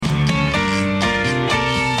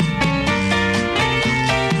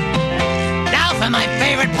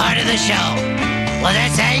favorite part of the show. What did I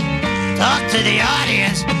say? Talk to the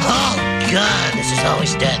audience. Oh, God, this is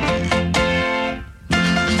always dead.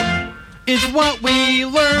 It's what we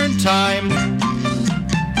learn time.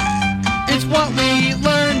 It's what we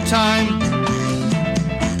learn time.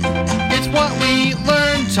 It's what we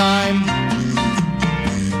learn time.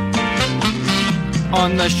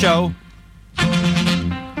 On the show.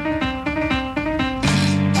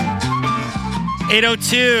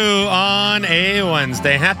 8:02 on a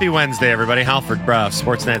Wednesday. Happy Wednesday, everybody. Halford Bruff,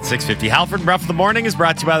 Sportsnet 650. Halford Bruff of the Morning is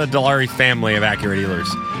brought to you by the Dilawri family of Acura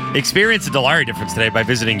dealers. Experience the Dilawri difference today by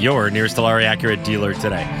visiting your nearest Dilawri Acura dealer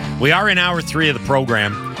today. We are in hour 3 of the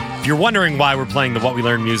program. If you're wondering why we're playing the What We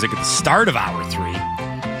Learned music at the start of hour 3,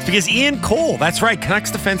 it's because Ian Cole, that's right,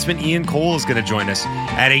 Canucks defenseman Ian Cole is going to join us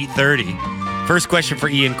at 8:30. First question for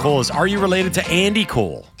Ian Cole is, are you related to Andy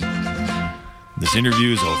Cole? This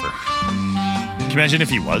interview is over. Can you imagine if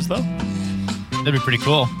he was, though? That'd be pretty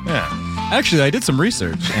cool. Yeah. Actually, I did some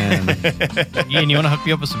research. And Ian, you want to hook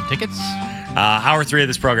me up with some tickets? Hour 3 of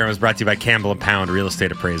this program is brought to you by Campbell & Pound Real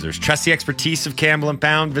Estate Appraisers. Trust the expertise of Campbell &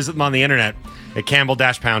 Pound. Visit them on the internet at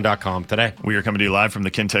campbell-pound.com today. We are coming to you live from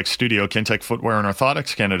the Kintec studio. Kintec Footwear and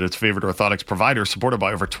Orthotics, Canada's favorite orthotics provider, supported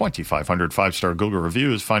by over 2,500 five-star Google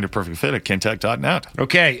reviews. Find a perfect fit at kintec.net.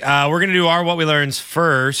 Okay, we're going to do our What We Learns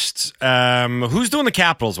first. Who's doing the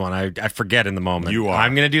Capitals one? I forget in the moment. You are.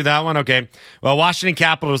 I'm going to do that one? Okay. Well, Washington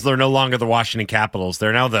Capitals, they're no longer the Washington Capitals.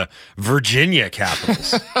 They're now the Virginia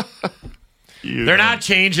Capitals. They're not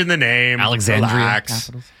changing the name. Alexandria Relax.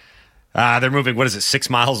 Capitals. They're moving, 6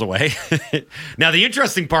 miles away? Now, the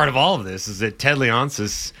interesting part of all of this is that Ted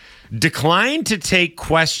Leonsis declined to take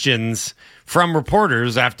questions from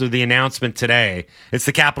reporters after the announcement today. It's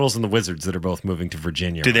the Capitals and the Wizards that are both moving to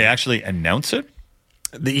Virginia. Did they actually announce it?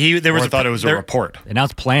 I thought it was a report. they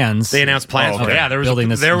announced plans. They announced plans. Oh, okay. Yeah, there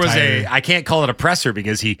was I can't call it a presser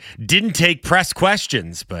because he didn't take press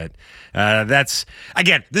questions, but that's,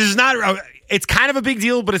 again, this is not, it's kind of a big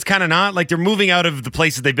deal, but it's kind of not. Like, they're moving out of the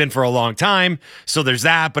places they've been for a long time, so there's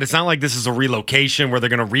that, but it's not like this is a relocation where they're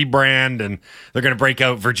going to rebrand and they're going to break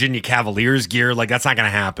out Virginia Cavaliers gear. Like, that's not going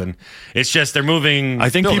to happen. It's just they're moving I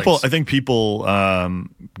think buildings. people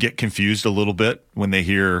get confused a little bit when they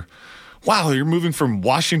hear, wow, you're moving from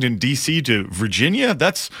Washington, D.C. to Virginia?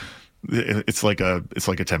 It's like a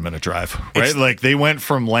 10-minute drive, right? Like, they went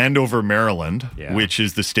from Landover, Maryland, which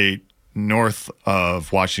is the state north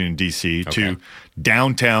of Washington, D.C., to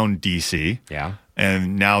downtown D.C. Yeah.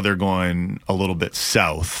 And now they're going a little bit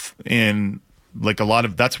south. And like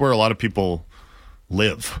that's where a lot of people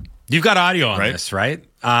live. You've got audio on this, right?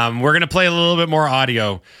 We're going to play a little bit more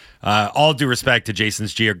audio. All due respect to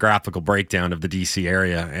Jason's geographical breakdown of the D.C.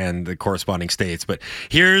 area and the corresponding states. But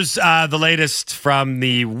here's the latest from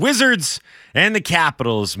the Wizards and the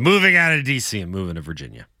Capitals moving out of D.C. and moving to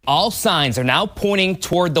Virginia. All signs are now pointing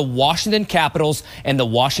toward the Washington Capitals and the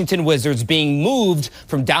Washington Wizards being moved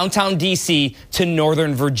from downtown D.C. to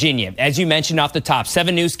Northern Virginia. As you mentioned off the top,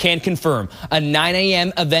 7 News can confirm a 9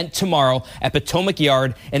 a.m. event tomorrow at Potomac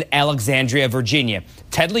Yard in Alexandria, Virginia.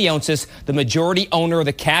 Ted Leonsis, the majority owner of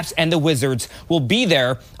the Caps and the Wizards, will be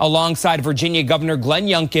there alongside Virginia Governor Glenn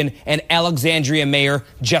Youngkin and Alexandria Mayor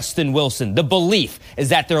Justin Wilson. The belief is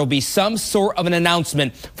that there will be some sort of an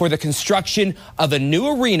announcement for the construction of a new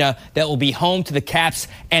arena that will be home to the Caps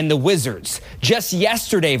and the Wizards. Just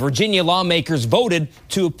yesterday, Virginia lawmakers voted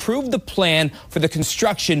to approve the plan for the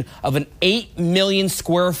construction of an 8 million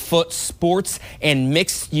square foot sports and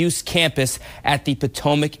mixed-use campus at the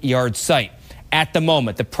Potomac Yard site. At the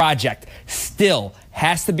moment, the project still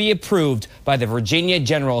has to be approved by the Virginia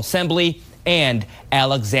General Assembly and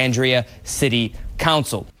Alexandria City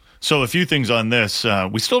Council. So a few things on this.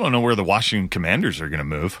 We still don't know where the Washington Commanders are going to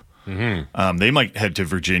move. Mm-hmm. They might head to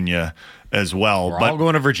Virginia as well. We're all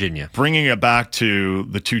going to Virginia. Bringing it back to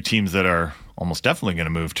the two teams that are almost definitely going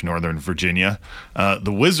to move to Northern Virginia,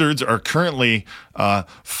 the Wizards are currently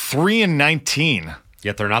 3-19.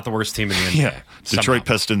 Yet they're not the worst team in the NBA. Yeah, Detroit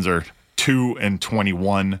Pistons are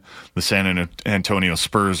 2-21. The San Antonio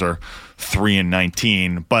Spurs are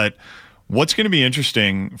 3-19. But what's going to be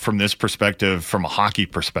interesting from this perspective, from a hockey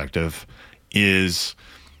perspective, is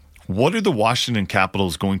what are the Washington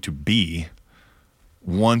Capitals going to be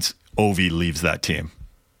once Ovi leaves that team?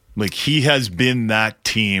 Like, he has been that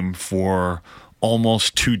team for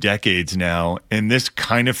almost 2 decades now, and this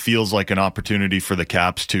kind of feels like an opportunity for the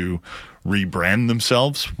Caps to rebrand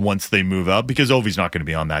themselves once they move out, because Ovi's not going to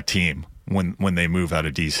be on that team when they move out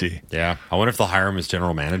of DC. Yeah. I wonder if they'll hire him as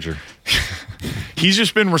general manager. He's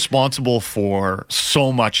just been responsible for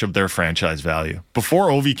so much of their franchise value. Before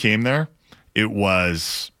Ovi came there, it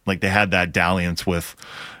was like they had that dalliance with,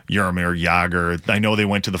 Jaromir Jagr. I know they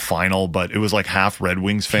went to the final, but it was like half Red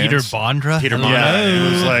Wings fans. Peter Bondra. Yeah,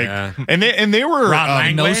 it was like, and they were Rod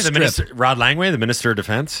Langway, strip. Rod Langway, the Minister of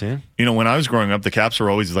Defense. Yeah. You know, when I was growing up, the Caps were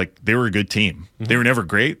always like, they were a good team. They were never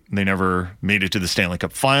great. They never made it to the Stanley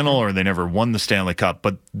Cup final, or they never won the Stanley Cup,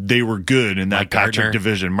 but they were good in that Mike Patrick Gardner.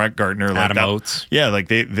 division. Mike Gardner, like Adam that. Oates. Yeah, like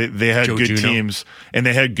they had Joe good Juneau. teams, and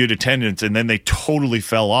they had good attendance, and then they totally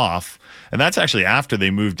fell off. And that's actually after they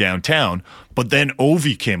moved downtown. But then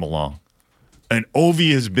Ovi came along. And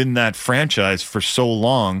Ovi has been that franchise for so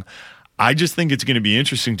long. I just think it's going to be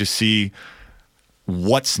interesting to see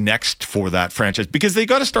what's next for that franchise, because they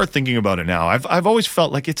got to start thinking about it now. I've always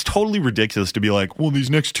felt like it's totally ridiculous to be like, well, these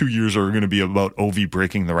next 2 years are going to be about Ovi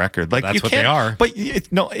breaking the record. Like, That's you what can't, they are.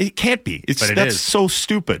 But no, it can't be. But it That's is. so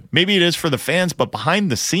stupid. Maybe it is for the fans, but behind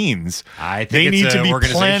the scenes, I think they it's need to an be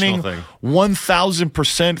organizational planning thing.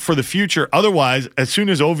 1,000% for the future. Otherwise, as soon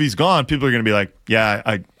as Ovi's gone, people are going to be like,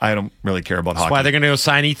 yeah, I don't really care about That's hockey. why they're going to go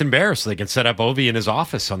sign Ethan Bear so they can set up Ovi in his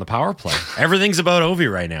office on the power play. Everything's about Ovi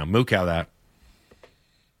right now. Mook how that.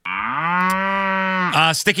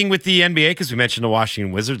 Sticking with the NBA, because we mentioned the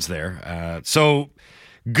Washington Wizards there. So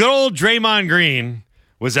good old Draymond Green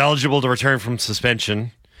was eligible to return from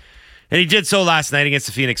suspension. And he did so last night against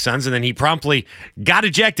the Phoenix Suns, and then he promptly got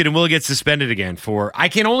ejected and will get suspended again for, I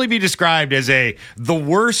can only be described as the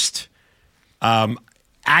worst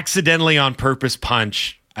accidentally on purpose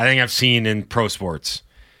punch I think I've seen in pro sports.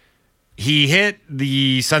 He hit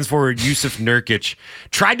the Suns forward Yusuf Nurkic,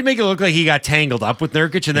 tried to make it look like he got tangled up with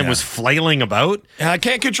Nurkic, and then was flailing about. I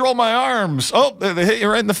can't control my arms. Oh, they hit you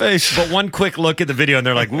right in the face. But one quick look at the video, and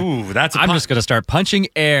they're like, ooh, that's a I'm punch. just going to start punching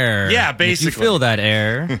air. Yeah, If basically. you feel that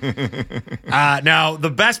air. Now,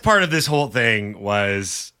 the best part of this whole thing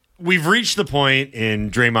was we've reached the point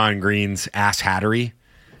in Draymond Green's ass-hattery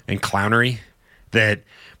and clownery that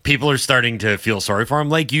people are starting to feel sorry for him,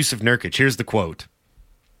 like Yusuf Nurkic. Here's the quote.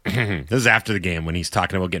 This is after the game when he's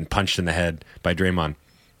talking about getting punched in the head by Draymond.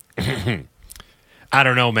 I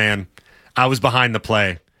don't know, man. I was behind the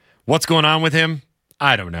play. What's going on with him?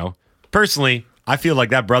 I don't know. Personally, I feel like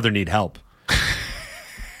that brother need help.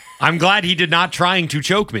 I'm glad he did not trying to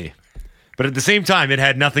choke me. But at the same time, it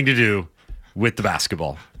had nothing to do with the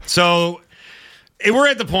basketball. So we're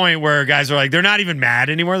at the point where guys are like, they're not even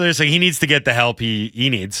mad anymore. They're just like, he needs to get the help he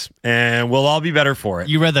needs, and we'll all be better for it.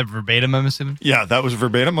 You read that verbatim, I'm assuming? Yeah, that was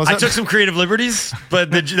verbatim. Was I it? took some creative liberties,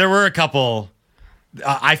 but there were a couple.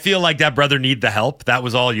 I feel like that brother need the help. That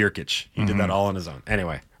was all Nurkic. He did that all on his own.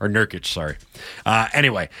 Anyway, or Nurkic, sorry.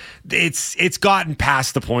 Anyway, it's gotten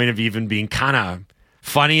past the point of even being kind of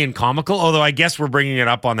funny and comical, although I guess we're bringing it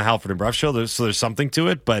up on the Halford and Bruff show, so there's something to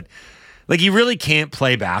it. But like, he really can't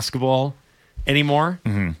play basketball anymore.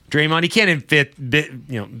 Draymond, he can't fit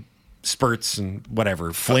spurts and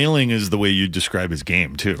whatever. Flailing is the way you describe his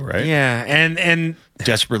game too, right? Yeah, and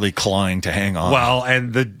Desperately clawing to hang on. well,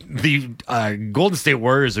 and the Golden State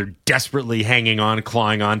Warriors are desperately hanging on,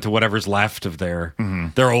 clawing on to whatever's left of their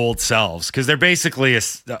old selves, because they're basically a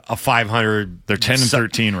 500. They're 10 and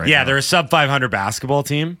 13 right now. Yeah, they're a sub 500 basketball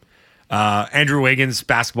team. Andrew Wiggins,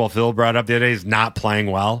 basketball Phil brought up the other day, is not playing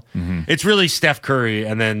well. It's really Steph Curry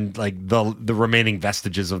and then like the remaining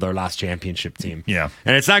vestiges of their last championship team. Yeah.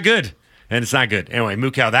 And it's not good. Anyway,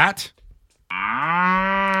 Mook, how that?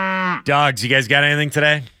 Dogs, you guys got anything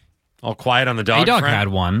today? All quiet on the dog A-Dog front? had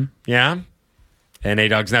one. Yeah? And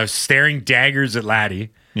A-Dog's now staring daggers at Laddie.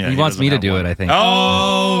 Yeah, He wants doesn't me to have do one. it, I think.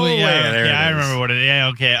 Oh, there it I is. remember what it is. Yeah,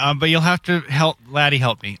 okay. But you'll have to help Laddie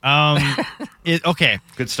help me. Okay.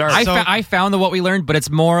 Good start. I found the what we learned, but it's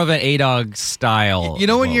more of an A-Dog style. You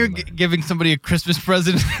know when you're moment. giving somebody a Christmas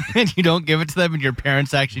present and you don't give it to them and your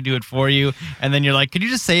parents actually do it for you, and then you're like, "Could you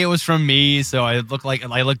just say it was from me so I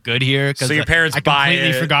look good here?" So your parents I buy completely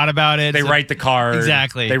it, forgot about it. They So- write the card.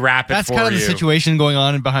 Exactly. They wrap it That's for kind of the you. situation going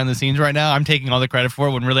on behind the scenes right now. I'm taking all the credit for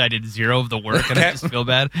it when really I did zero of the work and I just feel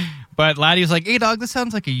bad. But Laddie was like, "Hey, dog, this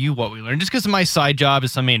sounds like a you what we learned." Just because my side job,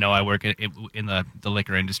 as some may know, I work in the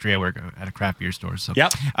liquor industry. I work at a craft beer store. So,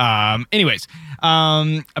 Yep. Anyways,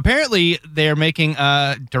 apparently they're making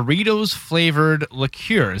Doritos flavored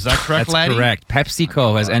liqueur. Is that correct, That's Laddie? correct.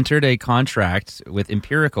 PepsiCo has entered a contract with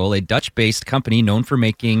Empirical, a Dutch-based company known for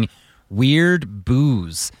making weird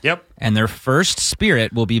booze. Yep. And their first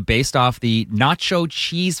spirit will be based off the nacho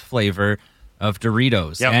cheese flavor of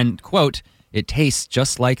Doritos. Yep. And, quote, it tastes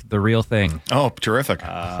just like the real thing. Oh, terrific.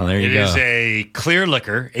 So there you It go. is a clear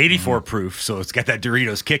liquor, 84 proof, so it's got that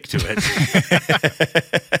Doritos kick to it.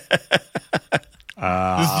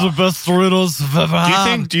 This is the best Doritos I've ever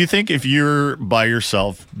had. Do you think if you're by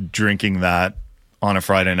yourself drinking that on a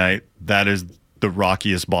Friday night, that is the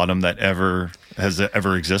rockiest bottom that has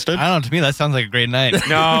ever existed. I don't know. To me, that sounds like a great night.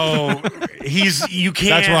 No, you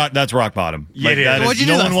can't. That's rock bottom. Yeah, it is. That What'd you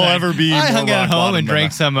no do one last will night? ever be. I more hung at rock home bottom and than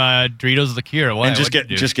drank that. some Doritos liqueur. What? And just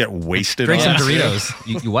What'd you do? get wasted. Drink on some it.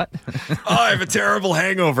 Doritos. You what? Oh, I have a terrible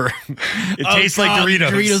hangover. It tastes like God, Doritos.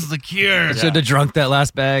 Doritos liqueur. Should have drunk that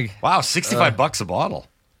last bag. Wow, $65 a bottle.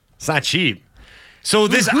 It's not cheap. So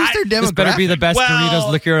Who's their demographic? This better be the best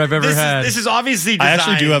Doritos liqueur I've ever had. This is obviously I designed.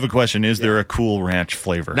 actually do have a question. Is there a Cool Ranch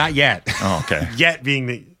flavor? Not yet. Oh, okay. Yet being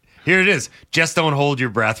the. Here it is. Just don't hold your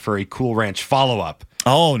breath for a Cool Ranch follow-up.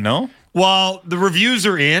 Oh, no? Well, the reviews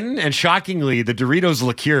are in, and shockingly, the Doritos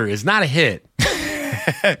liqueur is not a hit.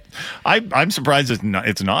 I'm surprised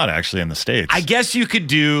it's not actually in the States. I guess you could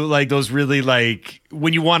do like those really like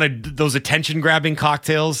when you wanted those attention-grabbing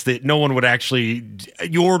cocktails that no one would actually.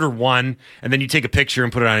 You order one, and then you take a picture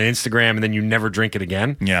and put it on Instagram, and then you never drink it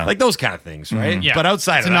again. Yeah. Like those kind of things, right? Yeah. But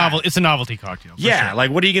outside it's of a that, it's a novelty cocktail. for yeah, sure.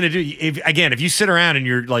 like what are you going to do? If you sit around and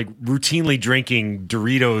you're like routinely drinking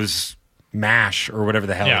Doritos mash or whatever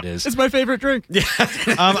the hell Yeah. it is. It's my favorite drink.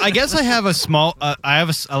 I guess I have a small. I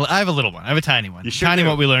have a little one. I have a tiny one. You sure Tiny do.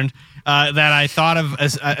 what we learned that I thought of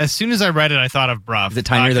as soon as I read it. I thought of Bruff. Is it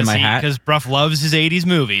tinier than my hat? Because Bruff loves his '80s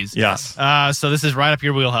movies. Yes. So this is right up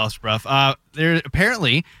your wheelhouse, Bruff.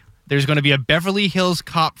 There's going to be a Beverly Hills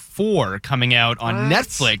Cop 4 coming out on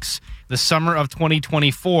Netflix the summer of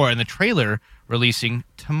 2024, and the trailer releasing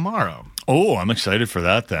tomorrow. Oh, I'm excited for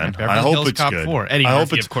that then. Beverly I hope Hills it's Cop good. 4. Eddie I hope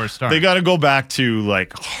Murphy, it's, of course, starring. They got to go back to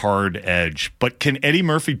like hard edge. But can Eddie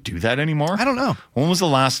Murphy do that anymore? I don't know. When was the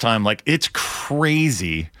last time? Like, it's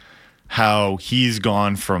crazy how he's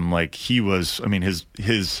gone from like his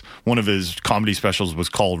one of his comedy specials was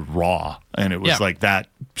called Raw, and it was Yeah. like that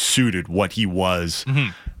suited what he was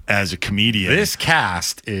as a comedian. This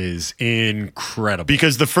cast is incredible.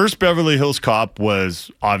 Because the first Beverly Hills Cop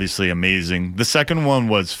was obviously amazing. The second one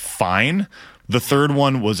was fine. The third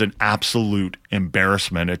one was an absolute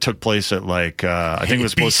embarrassment. It took place at like I think it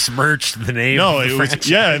was supposed to besmirched the name. no, of the it was franchise.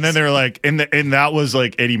 yeah, and then they're like, and that was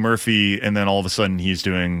like Eddie Murphy, and then all of a sudden he's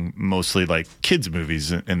doing mostly like kids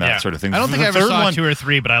movies and that Yeah. sort of thing. I don't think The I ever third saw one, 2 or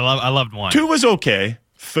 3, but I loved 1. 2 was okay.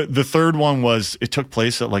 The third one was it took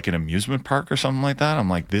place at like an amusement park or something like that. I'm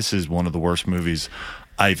like, this is one of the worst movies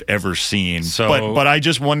I've ever seen. So- but I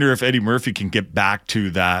just wonder if Eddie Murphy can get back to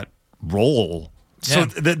that role. So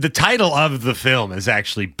the title of the film is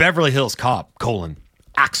actually Beverly Hills Cop: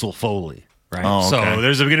 Axel Foley. Right. Oh, okay. So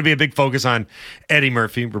there's going to be a big focus on Eddie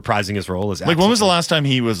Murphy reprising his role as Like, Axel when was the Foley. last time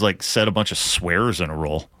he was like said a bunch of swears in a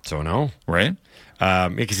role? So no, Right?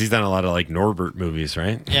 because he's done a lot of like Norbert movies,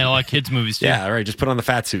 right? Yeah, a lot of kids movies too. Yeah, all right. Just put on the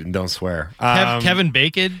fat suit and don't swear. Kevin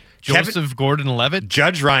Bacon, Joseph Gordon-Levitt.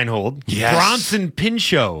 Judge Reinhold, Yes. Bronson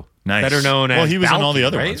Pinchot, Nice. better known as. Well, he was in all the Balky,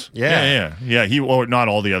 other right? ones. Yeah. Yeah. He well, not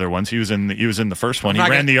all the other ones. He was in the first one. He I'm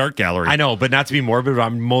not ran gonna- the art gallery. I know, but not to be morbid, but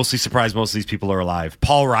I'm mostly surprised most of these people are alive.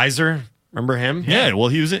 Paul Reiser, remember him? Yeah, well,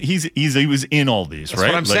 he was in all these, That's right?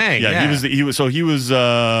 what I'm saying, yeah. he was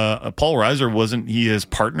Paul Reiser wasn't he his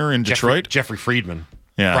partner in Detroit? Jeffrey Friedman.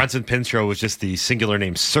 Yeah. Bronson Pinchot was just the singular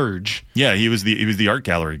name Serge. Yeah, he was the art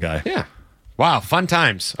gallery guy. Yeah. Wow, fun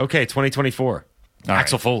times. Okay, 2024.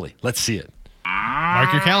 Axel Foley. Let's see it.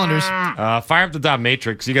 Mark your calendars. Fire up the dot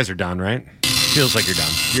matrix. You guys are done, right? Feels like you're done.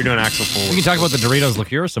 You're doing Axel Foley. We can talk about the Doritos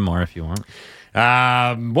liqueur some more if you want.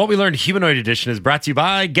 What we learned Humanoid Edition is brought to you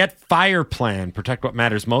by Get Fire Plan. Protect what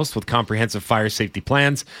matters most with comprehensive fire safety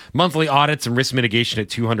plans, monthly audits, and risk mitigation at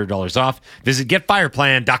 $200 off. Visit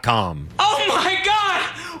getfireplan.com. Oh my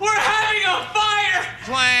God! We're having a fire!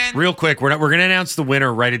 Plan. Real quick, we're going to announce the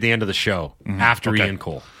winner right at the end of the show after Ian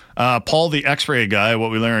Cole. Paul, the X-ray guy,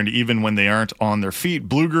 what we learned, even when they aren't on their feet,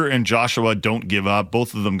 Bluger and Joshua don't give up.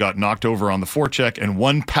 Both of them got knocked over on the forecheck and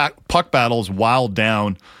won puck battles while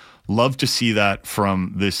down. Love to see that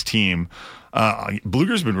from this team.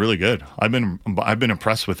 Bluger's been really good. I've been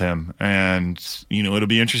impressed with him, and it'll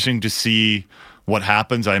be interesting to see what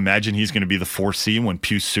happens. I imagine he's going to be the 4C when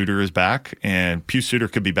Pius Suter is back, and Pius Suter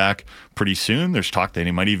could be back pretty soon. There's talk that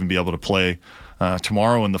he might even be able to play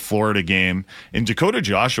tomorrow in the Florida game. And Dakota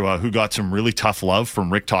Joshua, who got some really tough love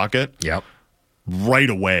from Rick Tocchet. Yep. Right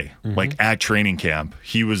away, like at training camp,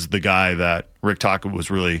 he was the guy that Rick Tocchet was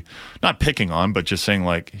really not picking on, but just saying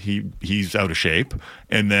like he's out of shape.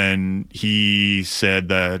 And then he said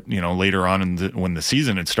that later on when the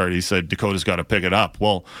season had started, he said Dakota's got to pick it up.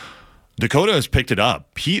 Well, Dakota has picked it up.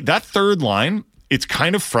 That third line, it's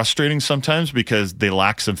kind of frustrating sometimes because they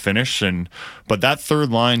lack some finish, but that third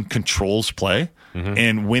line controls play.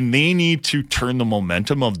 And when they need to turn the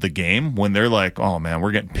momentum of the game, when they're like, oh man,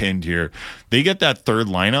 we're getting pinned here, they get that third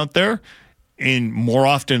line out there, and more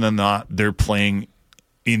often than not, they're playing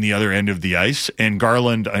in the other end of the ice. And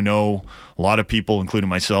Garland, I know a lot of people, including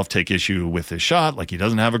myself, take issue with his shot. Like, he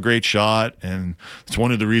doesn't have a great shot, and it's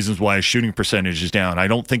one of the reasons why his shooting percentage is down. I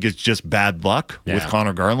don't think it's just bad luck with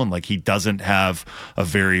Connor Garland. Like, he doesn't have a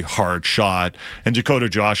very hard shot. And Dakota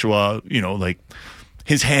Joshua, you know, like,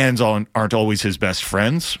 his hands aren't always his best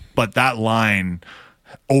friends, but that line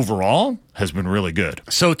overall has been really good.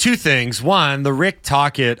 So 2 things. One, the Rick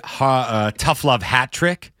Tocchet tough love hat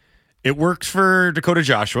trick. It works for Dakota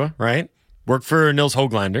Joshua, right? Worked for Nils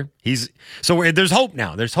Höglander. There's hope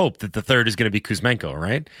now. There's hope that the third is going to be Kuzmenko,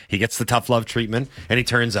 right? He gets the tough love treatment, and he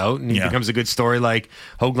turns out, and he becomes a good story like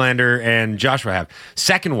Höglander and Joshua have.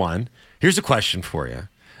 Second one, here's a question for you.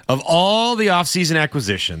 Of all the offseason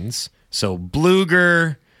acquisitions, so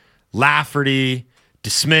Bluger, Lafferty,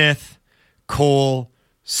 DeSmith, Cole,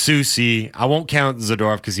 Soucy, I won't count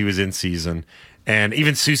Zadorov because he was in season. And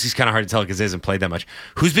even Soucy's kind of hard to tell because he hasn't played that much.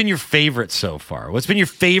 Who's been your favorite so far? What's been your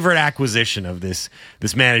favorite acquisition of this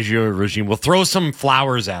managerial regime? We'll throw some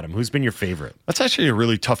flowers at him. Who's been your favorite? That's actually a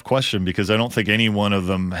really tough question because I don't think any one of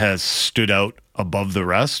them has stood out above the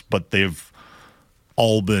rest, but they've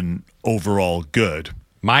all been overall good.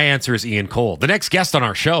 My answer is Ian Cole, the next guest on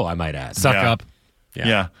our show, I might add. Suck up.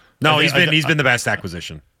 Yeah. No, he's been the best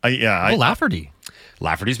acquisition. Lafferty.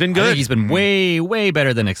 Lafferty's been I good. think he's been way, way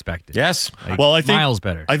better than expected. Yes. Like, I think miles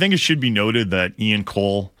better. I think it should be noted that Ian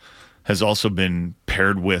Cole has also been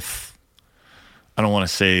paired with, I don't want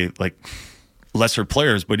to say like lesser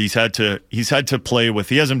players, but he's had to play with.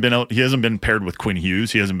 He hasn't been paired with Quinn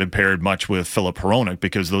Hughes. He hasn't been paired much with Philip Hronek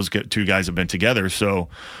because those 2 guys have been together. So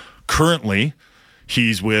currently,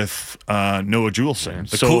 he's with Noah Juleson.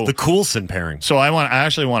 The Coulson pairing. So I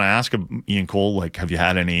actually want to ask Ian Cole, like, have you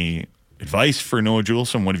had any advice for Noah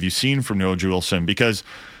Juleson? What have you seen from Noah Juleson? Because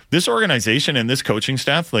this organization and this coaching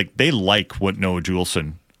staff, like, they like what Noah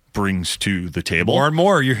Juleson brings to the table. More and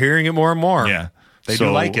more. You're hearing it more and more. Yeah. They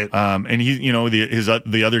do like it. And he, you know,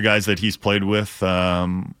 the other guys that he's played with,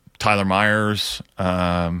 Tyler Myers,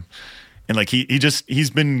 and like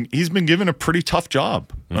he's been given a pretty tough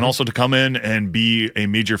job, and also to come in and be a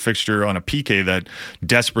major fixture on a PK that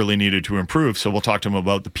desperately needed to improve. So we'll talk to him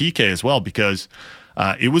about the PK as well because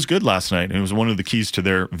it was good last night, and it was one of the keys to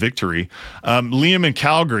their victory. Liam in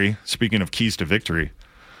Calgary, speaking of keys to victory,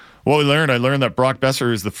 what I learned that Brock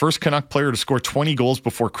Besser is the first Canuck player to score 20 goals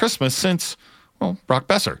before Christmas since, well, Brock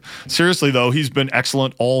Besser. Seriously, though, he's been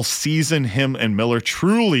excellent all season. Him and Miller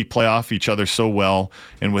truly play off each other so well,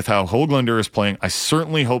 and with how Höglander is playing, I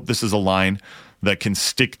certainly hope this is a line that can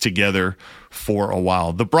stick together for a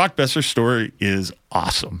while. The Brock Besser story is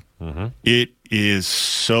awesome. Mm-hmm. It is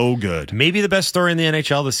so good. Maybe the best story in the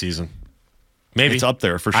NHL this season. Maybe. It's up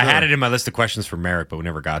there for sure. I had it in my list of questions for Merrick, but we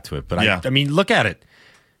never got to it. But yeah. I mean, look at it.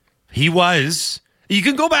 You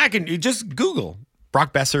can go back and just Google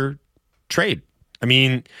Brock Besser trade. I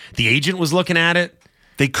mean, the agent was looking at it.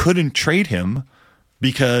 They couldn't trade him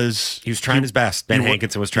because he was trying his best. Ben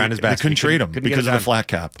Hankinson was trying his best. They couldn't trade him because of the flat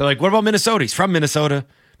cap. They're like, what about Minnesota? He's from Minnesota.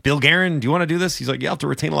 Bill Guerin, do you want to do this? He's like, yeah, I'll have to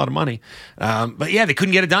retain a lot of money. But yeah, they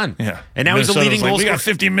couldn't get it done. Yeah. And now he's a leading goal scorer. We got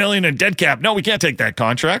 $50 million in dead cap. No, we can't take that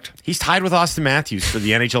contract. He's tied with Austin Matthews for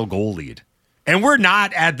the NHL goal lead. And we're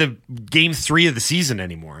not at the game 3 of the season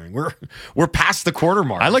anymore. We're past the quarter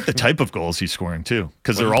mark. I like the type of goals he's scoring too,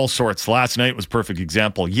 because they're all sorts. Last night was a perfect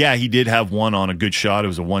example. Yeah, he did have one on a good shot. It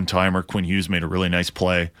was a one-timer. Quinn Hughes made a really nice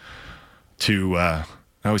play to, I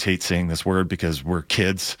always hate saying this word because we're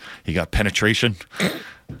kids. He got penetration.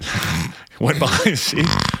 Went behind.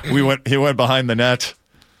 He went behind the net,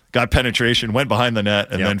 got penetration, went behind the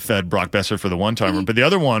net, and then fed Brock Besser for the one-timer. But the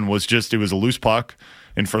other one was it was a loose puck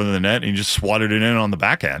in front of the net, and he just swatted it in on the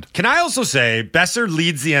backhand. Can I also say Besser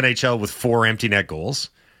leads the NHL with 4 empty net goals,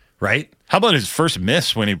 right? How about his first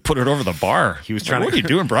miss when he put it over the bar? He was trying What are you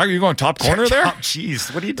doing, Brock? Are you going top corner there?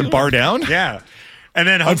 Jeez, what are you doing? The bar down? Yeah. And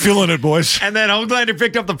then I'm feeling it, boys. And then Höglander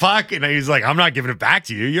picked up the puck, and he's like, I'm not giving it back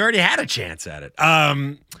to you. You already had a chance at it.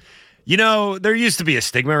 You know, there used to be a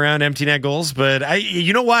stigma around empty net goals, but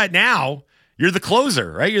you know what? Now you're the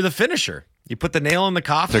closer, right? You're the finisher. You put the nail in the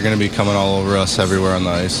coffin. They're going to be coming all over us everywhere on the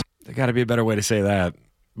ice. There got to be a better way to say that.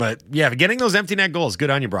 But yeah, getting those empty net goals, good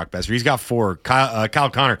on you, Brock Besser. He's got 4. Kyle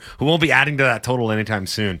Connor, who won't be adding to that total anytime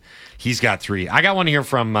soon, he's got 3. I got one here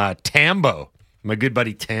from Tambo, my good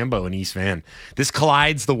buddy Tambo in East Van. This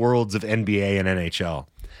collides the worlds of NBA and NHL.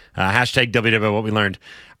 Hashtag WW what we learned.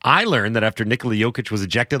 I learned that after Nikola Jokic was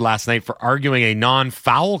ejected last night for arguing a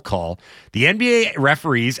non-foul call, the NBA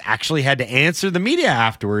referees actually had to answer the media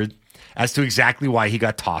afterward as to exactly why he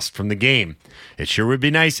got tossed from the game. It sure would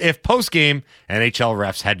be nice if post-game NHL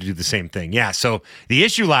refs had to do the same thing. Yeah, so the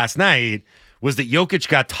issue last night was that Jokic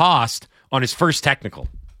got tossed on his first technical.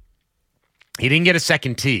 He didn't get a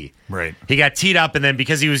second tee. Right. He got teed up, and then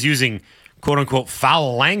because he was using quote-unquote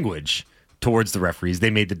foul language towards the referees, they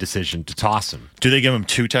made the decision to toss him. Do they give him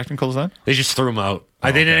 2 technicals then? They just threw him out.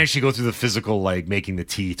 They didn't actually go through the physical, like making the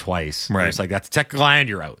tee twice. Right. It's like, that's a technical and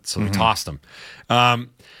you're out. So they tossed him.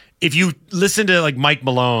 If you listen to like Mike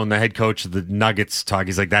Malone, the head coach of the Nuggets, talk,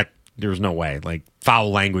 he's like, that there's no way. Like,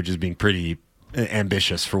 foul language is being pretty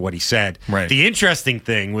ambitious for what he said. Right. The interesting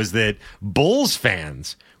thing was that Bulls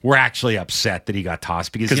fans were actually upset that he got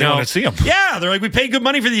tossed because they want to see him. Yeah, they're like, we paid good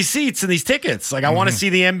money for these seats and these tickets. Like, I want to see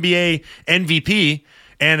the NBA MVP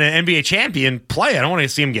and an NBA champion play. I don't want to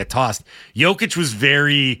see him get tossed. Jokic was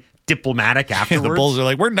very diplomatic afterwards. The Bulls are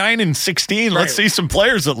like, we're 9-16. Let's see some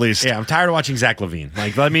players at least. Yeah, I'm tired of watching Zach LaVine.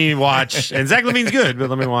 Like, let me watch. And Zach LaVine's good, but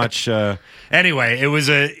let me watch. Anyway, it was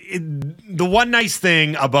the one nice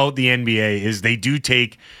thing about the NBA is they do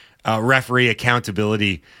take referee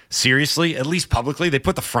accountability seriously, at least publicly. They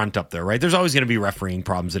put the front up there, right? There's always going to be refereeing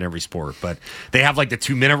problems in every sport, but they have like the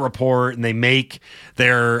 2-minute report, and they make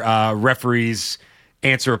their referees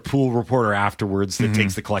answer a pool reporter afterwards that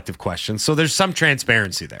takes the collective questions. So there's some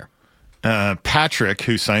transparency there. Patrick,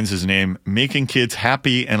 who signs his name, making kids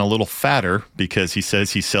happy and a little fatter because he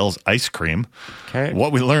says he sells ice cream. Okay.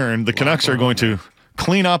 What we learned, the Canucks are going to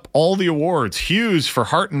clean up all the awards. Hughes for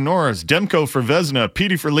Hart and Norris, Demko for Vezina,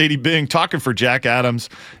 Petey for Lady Byng, Talkin for Jack Adams,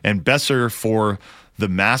 and Besser for the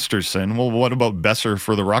Masterson. Well, what about Besser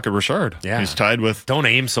for the Rocket Richard? Yeah. He's tied with... Don't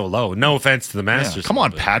aim so low. No offense to the Masterson. Yeah. Come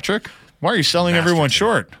on, Patrick. Why are you selling everyone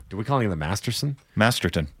short? Do we call him the Masterson?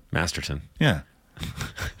 Masterton. Yeah.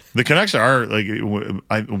 The Canucks are, like,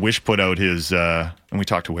 Wish put out his, and we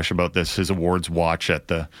talked to Wish about this, his awards watch at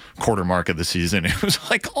the quarter mark of the season. It was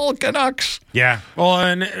like all Canucks. Yeah. Well,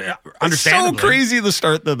 and understandably. It's so crazy the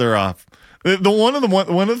start that they're off. One of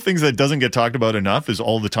the things that doesn't get talked about enough is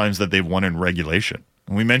all the times that they've won in regulation.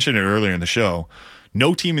 And we mentioned it earlier in the show.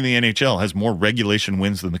 No team in the NHL has more regulation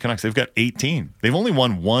wins than the Canucks. They've got 18. They've only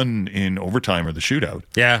won 1 in overtime or the shootout.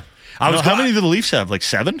 Yeah. How many do the Leafs have? Like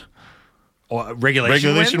 7?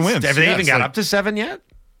 Regulation wins. Have they even got up to 7 yet?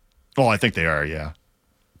 Oh, I think they are, yeah.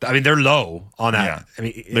 I mean, they're low on that. Yeah. I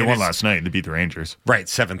mean, they won last night. They beat the Rangers. Right,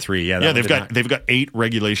 7-3. Yeah, yeah. They've got 8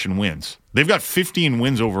 regulation wins. They've got 15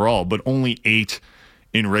 wins overall, but only 8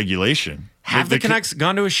 in regulation. Have the Canucks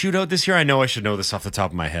gone to a shootout this year? I know I should know this off the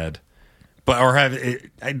top of my head, but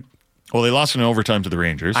well, they lost in overtime to the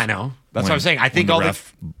Rangers. I know. That's what I'm saying. I think all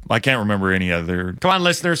I can't remember any other. Come on,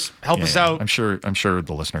 listeners, help us out. I'm sure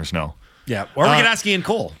the listeners know. Yeah, or we can ask Ian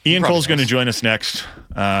Cole. Ian Cole's going to join us next.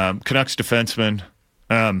 Canucks defenseman.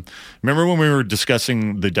 Remember when we were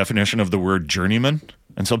discussing the definition of the word journeyman?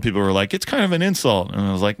 And some people were like, it's kind of an insult. And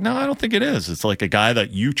I was like, no, I don't think it is. It's like a guy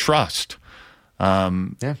that you trust.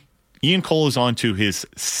 Yeah. Ian Cole is on to his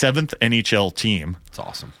 7th NHL team. It's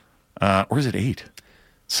awesome. Or is it 8?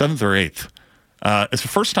 7th or 8th. It's the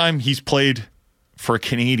first time he's played for a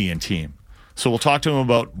Canadian team. So we'll talk to him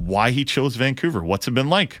about why he chose Vancouver. What's it been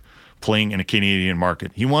like playing in a Canadian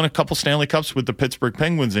market? He won a couple Stanley Cups with the Pittsburgh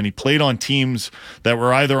Penguins, and he played on teams that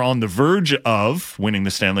were either on the verge of winning the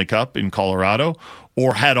Stanley Cup in Colorado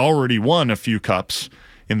or had already won a few cups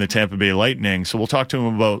in the Tampa Bay Lightning. So we'll talk to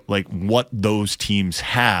him about like what those teams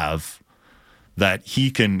have that he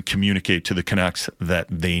can communicate to the Canucks that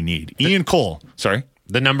they need. Ian Cole, sorry.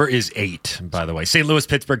 The number is 8, by the way. St. Louis,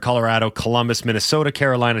 Pittsburgh, Colorado, Columbus, Minnesota,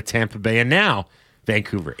 Carolina, Tampa Bay, and now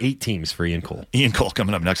Vancouver. 8 teams for Ian Cole. Ian Cole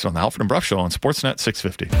coming up next on the Halford and Bruff Show on Sportsnet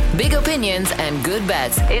 650. Big opinions and good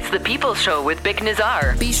bets. It's the People's Show with Bick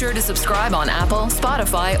Nazar. Be sure to subscribe on Apple,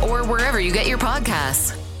 Spotify, or wherever you get your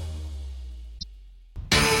podcasts.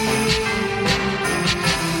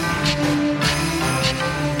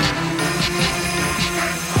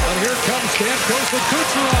 Here comes Stamkos with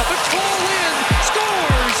Kucherov. It's all in.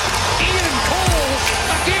 Scores! Ian Cole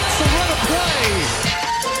against the run of play.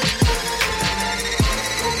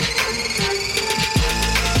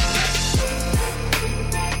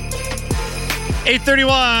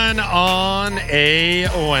 8:31 on a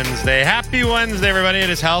Wednesday. Happy Wednesday, everybody. It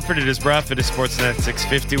is Halford. It is Bruff. It is Sportsnet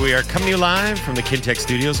 650. We are coming to you live from the Kintech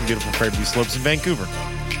Studios in beautiful Fairview Slopes in Vancouver.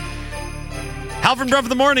 Halford and Bruff of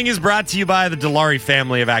the Morning is brought to you by the Dilawri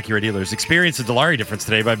family of Acura dealers. Experience the Dilawri difference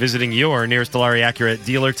today by visiting your nearest Dilawri Acura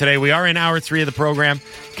dealer today. We are in Hour 3 of the program.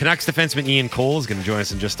 Canucks defenseman Ian Cole is going to join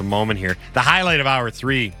us in just a moment here. The highlight of Hour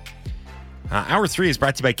 3. Hour 3 is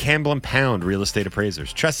brought to you by Campbell & Pound Real Estate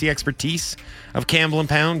Appraisers. Trust the expertise of Campbell &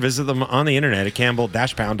 Pound. Visit them on the internet at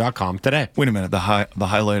campbell-pound.com today. Wait a minute. The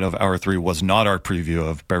highlight of Hour 3 was not our preview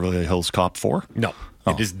of Beverly Hills Cop 4? No.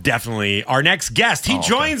 It is definitely our next guest. He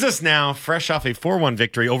joins us now, fresh off a 4-1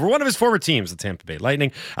 victory over one of his former teams, the Tampa Bay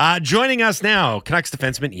Lightning. Joining us now, Canucks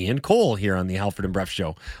defenseman Ian Cole here on the Halford and Bruff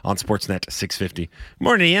Show on Sportsnet 650.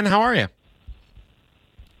 Morning, Ian. How are you?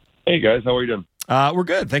 Hey, guys. How are you doing? We're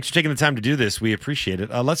good. Thanks for taking the time to do this. We appreciate it.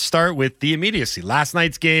 Let's start with the immediacy. Last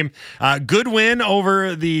night's game, good win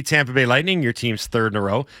over the Tampa Bay Lightning, your team's third in a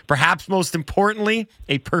row. Perhaps most importantly,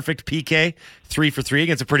 a perfect PK, 3 for 3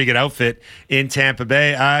 against a pretty good outfit in Tampa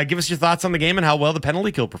Bay. Give us your thoughts on the game and how well the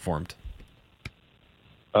penalty kill performed.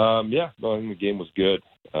 I think the game was good.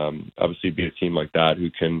 Obviously, be a team like that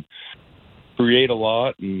who can create a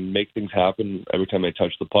lot and make things happen every time they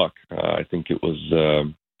touch the puck. I think it was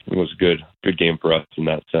a good game for us in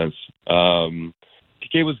that sense.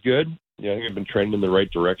 PK was good. Yeah, I think we've been trending in the right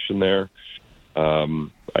direction there.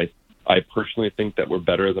 I personally think that we're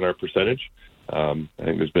better than our percentage. I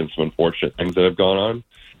think there's been some unfortunate things that have gone on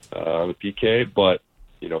the PK, but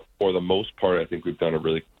for the most part, I think we've done a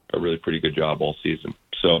really pretty good job all season.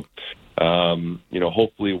 So,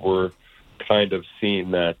 hopefully we're kind of seeing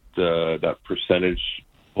that percentage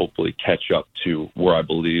hopefully catch up to where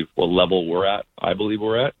what level I believe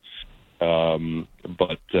we're at.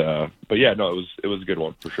 But yeah, no, it was a good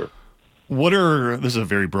one for sure. This is a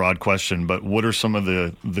very broad question, but what are some of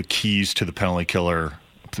the keys to the penalty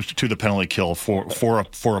kill for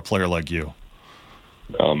a player like you?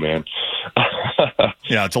 Oh man.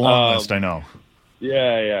 Yeah, it's a long list, I know.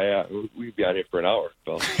 Yeah. We'd be out here for an hour,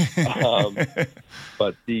 Phil.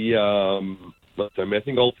 But I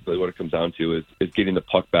think ultimately what it comes down to is getting the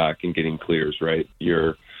puck back and getting clears, right?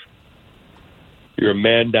 You're a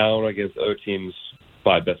man down against other teams'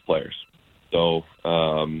 5 best players. So,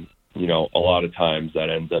 a lot of times that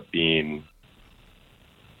ends up being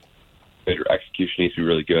that your execution needs to be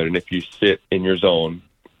really good. And if you sit in your zone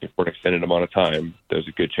for an extended amount of time, there's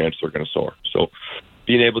a good chance they're going to soar. So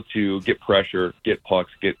being able to get pressure, get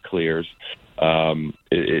pucks, get clears,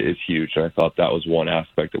 is huge. And I thought that was one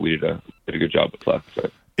aspect that we did a good job with last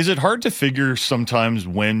night. Is it hard to figure sometimes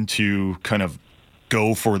when to kind of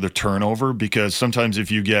go for the turnover? Because sometimes if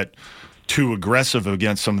you get too aggressive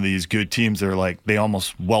against some of these good teams, they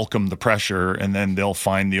almost welcome the pressure, and then they'll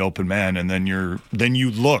find the open man, and then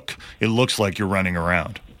it looks like you're running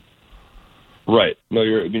around. Right. No,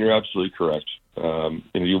 you're absolutely correct.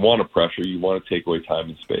 You want to pressure, you want to take away time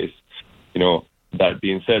and space. That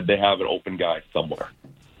being said, they have an open guy somewhere,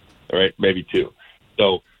 all right? Maybe 2.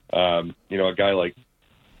 So, a guy like,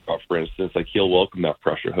 for instance, he'll welcome that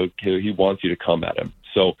pressure. He wants you to come at him.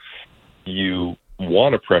 So you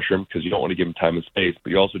want to pressure him because you don't want to give him time and space,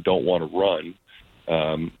 but you also don't want to run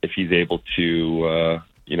if he's able to,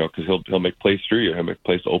 because he'll make plays through you. He'll make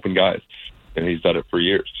plays to open guys, and he's done it for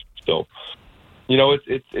years. So,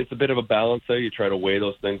 it's a bit of a balance there. You try to weigh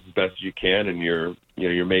those things as best as you can, and you're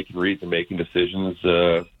making reads and making decisions,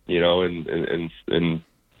 in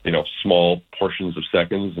small portions of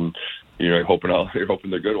seconds, and you're hoping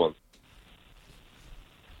they're good ones.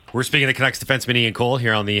 We're speaking to Canucks defenseman Ian Cole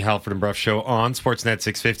here on the Halford and Bruff Show on Sportsnet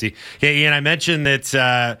 650. Hey, Ian, I mentioned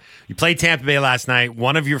that you played Tampa Bay last night,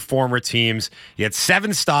 one of your former teams. You had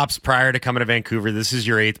 7 stops prior to coming to Vancouver. This is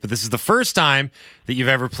your 8th, but this is the first time that you've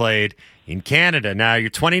ever played in Canada. Now, you're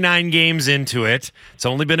 29 games into it. It's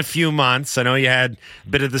only been a few months. I know you had a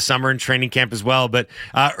bit of the summer and training camp as well, but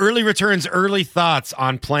early returns, early thoughts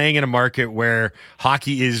on playing in a market where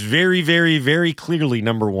hockey is very, very, very clearly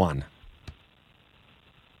number one.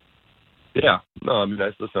 Yeah, no, I mean,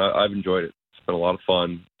 listen, I've enjoyed it. It's been a lot of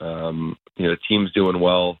fun. The team's doing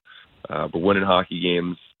well. We're winning hockey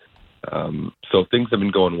games. So things have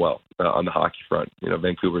been going well on the hockey front.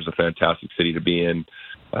 Vancouver's a fantastic city to be in.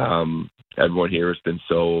 Everyone here has been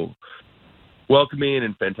so welcoming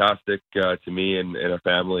and fantastic to me and our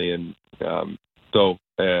family. And so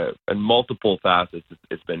in multiple facets,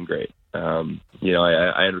 it's been great. I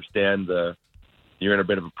understand you're in a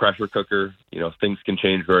bit of a pressure cooker. Things can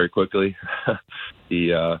change very quickly.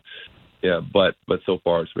 But so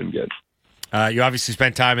far it's been good. You obviously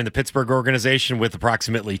spent time in the Pittsburgh organization with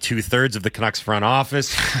approximately 2/3 of the Canucks front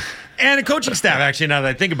office and a coaching staff, actually, now that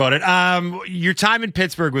I think about it. Your time in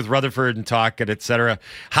Pittsburgh with Rutherford and Tocchet, et cetera,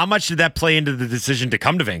 how much did that play into the decision to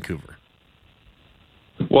come to Vancouver?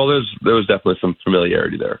 Well, there was definitely some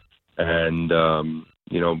familiarity there. And,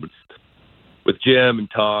 with Jim and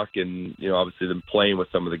Talk and, obviously them playing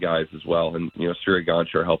with some of the guys as well. And, Suri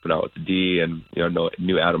Gonchar helping out with the D and,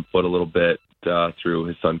 knew Adam Foote a little bit through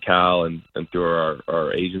his son Cal and through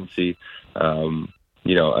our agency.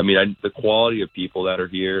 The quality of people that are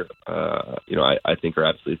here, I think are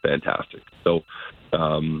absolutely fantastic. So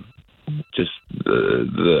just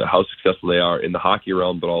the how successful they are in the hockey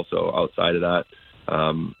realm, but also outside of that,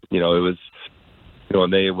 It was,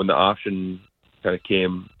 when the option kind of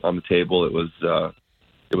came on the table, it was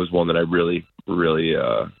one that I really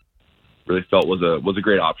felt was a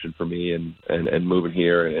great option for me and moving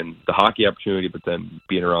here and the hockey opportunity, but then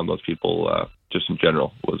being around those people just in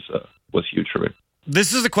general was huge for me.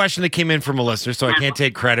 This is a question that came in from a listener, so I can't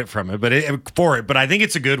take credit from it, but I think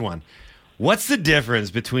it's a good one. What's the difference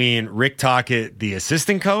between Rick Tocchet, the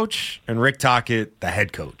assistant coach, and Rick Tocchet, the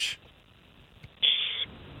head coach?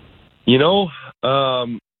 That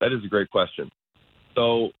is a great question.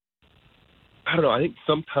 So, I don't know. I think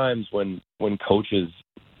sometimes when coaches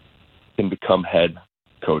can become head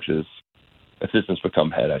coaches, assistants become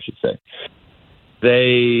head, I should say,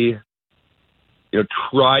 they,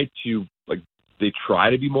 try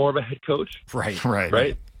to be more of a head coach.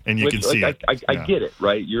 Right. And you can see it. I get it,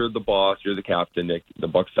 right? You're the boss. You're the captain. Nick, the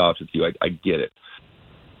buck stops with you. I get it.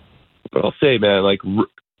 But I'll say, man,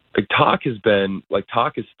 Talk is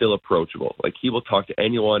still approachable. He will talk to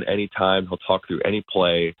anyone, anytime. He'll talk through any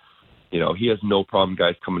play. He has no problem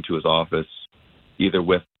guys coming to his office, either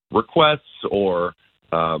with requests or,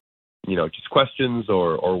 just questions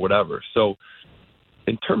or whatever. So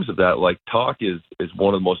in terms of that, Talk is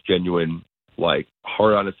one of the most genuine,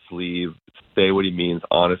 heart on his sleeve, say what he means,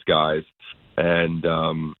 honest guys. And,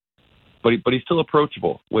 but he's still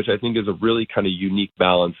approachable, which I think is a really kind of unique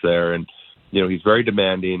balance there. And, he's very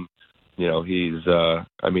demanding. He's, you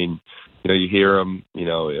hear him,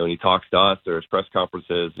 when he talks to us or his press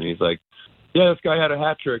conferences, and he's like, yeah, this guy had a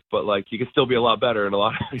hat trick, but he could still be a lot better in a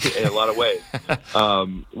lot of ways.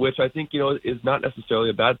 Which I think, is not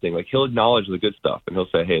necessarily a bad thing. He'll acknowledge the good stuff and he'll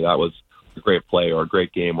say, hey, that was a great play or a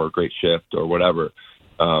great game or a great shift or whatever.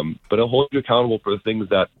 But he'll hold you accountable for the things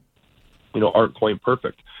that, aren't quite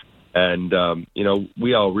perfect. And,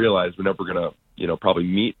 we all realize we're never going to, probably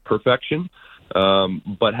meet perfection.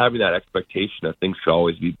 But having that expectation that things could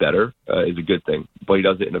always be better is a good thing. But he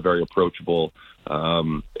does it in a very approachable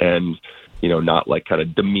and not kind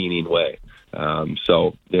of demeaning way.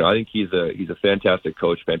 So I think he's a fantastic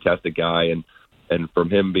coach, fantastic guy, and from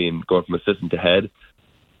him going from assistant to head,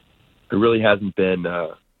 there really hasn't been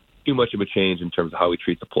too much of a change in terms of how he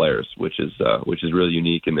treats the players, which is really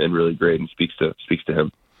unique and really great and speaks to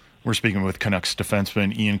him. We're speaking with Canucks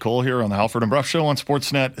defenseman Ian Cole here on the Halford and Bruff Show on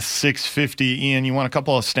Sportsnet 650. Ian, you won a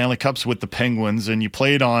couple of Stanley Cups with the Penguins, and you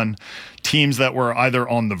played on teams that were either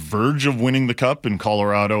on the verge of winning the Cup in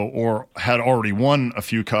Colorado or had already won a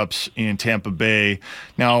few Cups in Tampa Bay.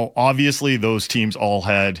 Now, obviously, those teams all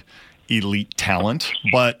had elite talent,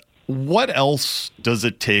 but what else does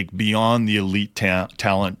it take beyond the elite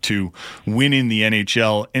talent to win in the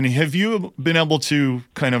NHL? And have you been able to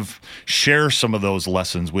kind of share some of those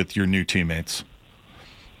lessons with your new teammates?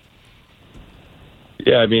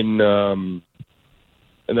 Yeah, and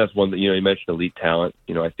that's one that, you mentioned elite talent.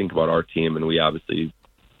 I think about our team, and we obviously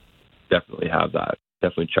definitely have that,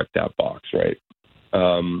 definitely check that box, right?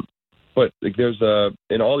 But there's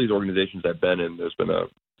in all these organizations I've been in, there's been a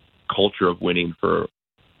culture of winning for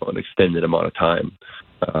an extended amount of time,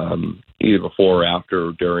 either before or after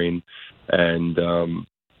or during. And,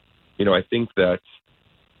 I think that,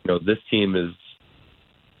 this team is,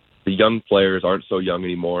 the young players aren't so young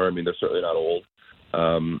anymore. They're certainly not old,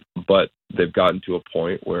 but they've gotten to a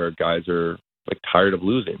point where guys are tired of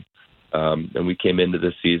losing. And we came into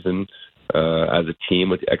this season as a team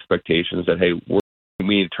with the expectations that, hey,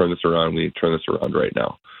 we need to turn this around. We need to turn this around right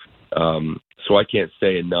now. So I can't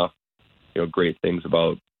say enough, great things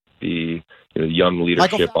about the young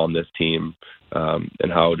leadership on this team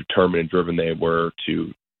and how determined and driven they were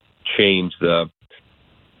to change the,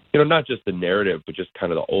 not just the narrative, but just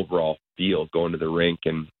kind of the overall feel going to the rink.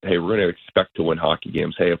 And, hey, we're going to expect to win hockey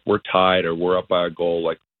games. Hey, if we're tied or we're up by a goal,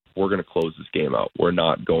 we're going to close this game out. We're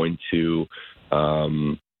not going to,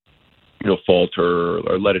 falter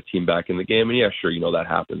or let a team back in the game. And yeah, sure, that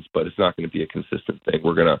happens, but it's not going to be a consistent thing.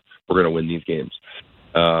 We're going to win these games.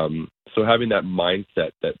 So having that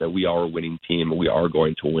mindset that we are a winning team and we are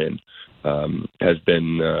going to win has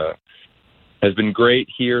been great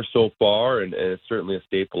here so far, and it's certainly a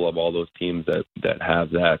staple of all those teams that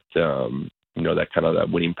have that that kind of that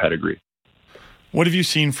winning pedigree. What have you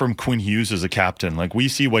seen from Quinn Hughes as a captain? We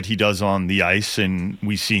see what he does on the ice, and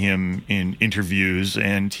we see him in interviews,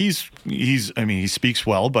 and he speaks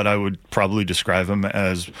well, but I would probably describe him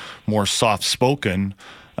as more soft-spoken.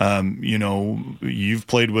 You've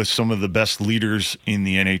played with some of the best leaders in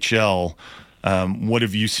the NHL. What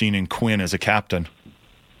have you seen in Quinn as a captain?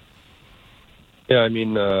 Yeah,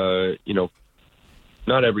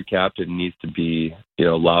 not every captain needs to be,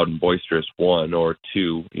 loud and boisterous, one, or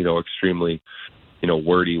two, extremely,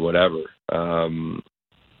 wordy, whatever.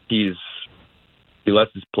 He's he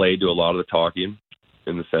lets his play do a lot of the talking,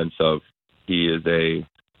 in the sense of he is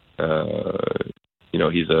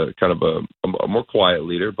he's a kind of a more quiet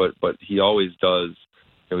leader, but he always does.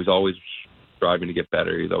 He's always striving to get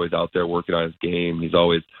better. He's always out there working on his game. He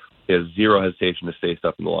has zero hesitation to say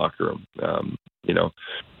stuff in the locker room.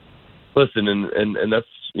 Listen, and that's,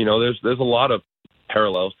 there's a lot of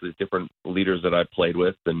parallels to the different leaders that I played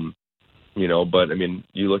with, and but I mean,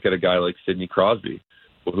 you look at a guy like Sidney Crosby,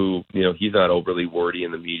 who he's not overly wordy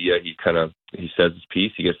in the media. He says his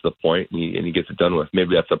piece, he gets to the point, and he gets it done with.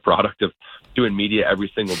 Maybe that's a product of doing media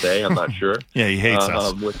every single day. I'm not sure. Yeah, he hates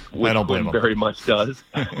us. Which I don't blame him. Very much does.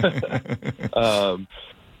 I think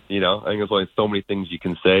there's only so many things you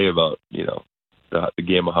can say about the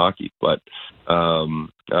game of hockey, but I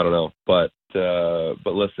don't know. But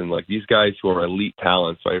listen, like, these guys who are elite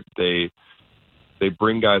talents, right? They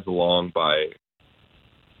bring guys along by.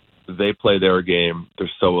 They play their game.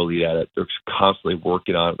 They're so elite at it. They're constantly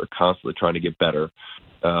working on it. They're constantly trying to get better.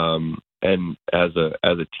 And as a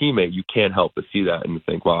teammate, you can't help but see that and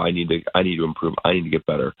think, "Wow, I need to improve. I need to get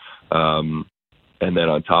better." And then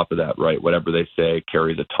on top of that, right, whatever they say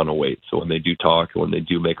carries a ton of weight. So when they do talk and when they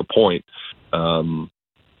do make a point,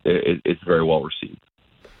 it's very well received.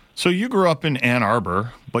 So you grew up in Ann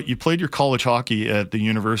Arbor, but you played your college hockey at the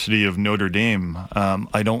University of Notre Dame.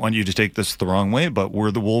 I don't want you to take this the wrong way, but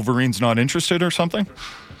were the Wolverines not interested or something?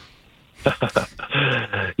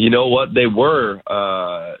 You know what? They were.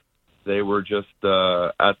 They were just,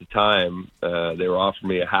 at the time, they were offering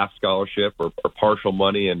me a half scholarship or partial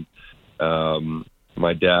money. And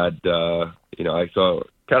my dad, I saw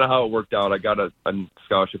kind of how it worked out. I got a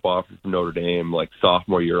scholarship offer from Notre Dame, like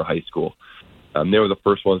sophomore year of high school. They were the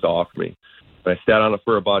first ones to offer me. But I sat on it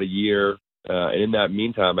for about a year. And in that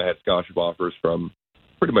meantime, I had scholarship offers from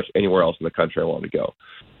pretty much anywhere else in the country I wanted to go.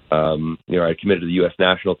 I committed to the U.S.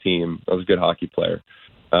 national team. I was a good hockey player.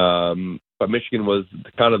 But Michigan was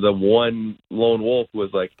kind of the one lone wolf who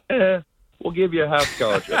was like, we'll give you a half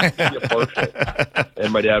scholarship. We'll give you a partial.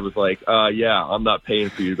 And my dad was like, yeah, I'm not paying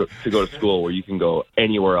for you to go to school where you can go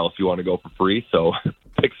anywhere else you want to go for free. So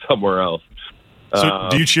pick somewhere else. So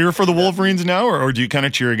do you cheer for the Wolverines now, or do you kind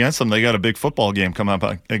of cheer against them? They got a big football game coming up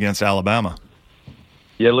against Alabama.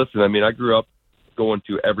 Yeah, listen, I mean, I grew up going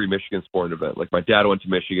to every Michigan sporting event. Like, my dad went to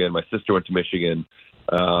Michigan, my sister went to Michigan.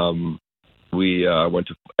 We went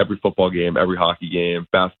to every football game, every hockey game,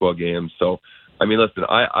 basketball game. So, I mean, listen,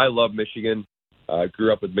 I love Michigan. I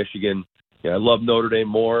grew up with Michigan. I love Notre Dame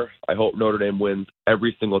more. I hope Notre Dame wins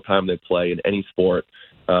every single time they play in any sport.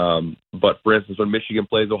 But, for instance, when Michigan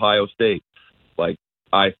plays Ohio State, like,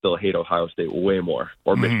 I still hate Ohio State way more,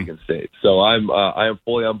 or Michigan State. So I am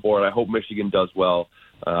fully on board. I hope Michigan does well.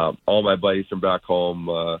 All my buddies from back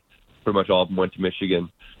home, pretty much all of them went to Michigan.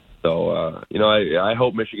 So, I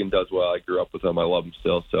hope Michigan does well. I grew up with them. I love them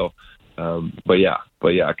still. So, but yeah,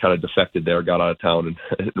 I kind of defected there, got out of town,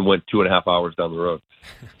 and went 2.5 hours down the road.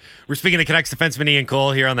 We're speaking to Canucks defenseman Ian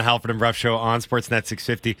Cole here on the Halford and Bruff Show on Sportsnet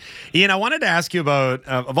 650. Ian, I wanted to ask you about,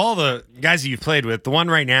 of all the guys that you've played with, the one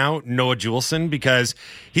right now, Noah Juleson, because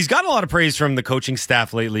he's gotten a lot of praise from the coaching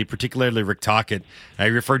staff lately, particularly Rick Tocchet. I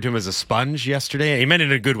referred to him as a sponge yesterday. He meant it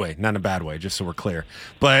in a good way, not in a bad way, just so we're clear.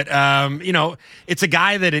 But, it's a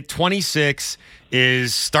guy that at 26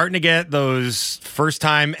 is starting to get those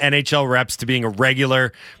first-time NHL reps to being a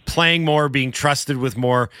regular, playing more, being trusted with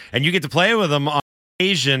more, and you get to play with him on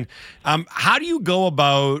occasion. How do you go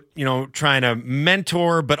about, trying to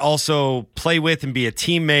mentor, but also play with and be a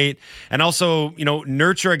teammate, and also,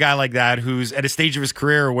 nurture a guy like that who's at a stage of his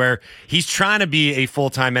career where he's trying to be a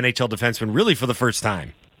full-time NHL defenseman really for the first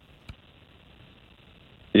time?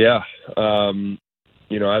 Yeah.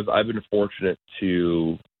 I've been fortunate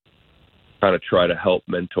to kind of try to help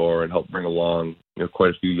mentor and help bring along, quite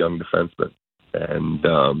a few young defensemen. And,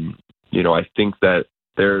 I think that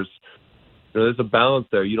there's a balance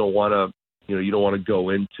there. You don't want to go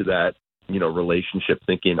into that, relationship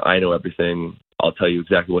thinking, I know everything. I'll tell you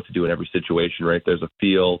exactly what to do in every situation, right? There's a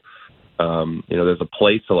feel, there's a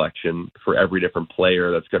play selection for every different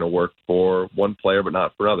player that's going to work for one player, but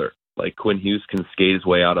not for another. Like, Quinn Hughes can skate his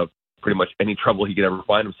way out of pretty much any trouble he could ever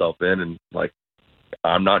find himself in. And, like,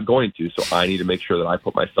 I'm not going to, so I need to make sure that I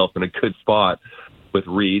put myself in a good spot with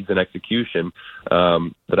reads and execution,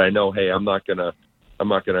 that I know, hey, I'm not gonna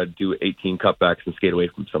do 18 cutbacks and skate away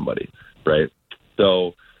from somebody, right?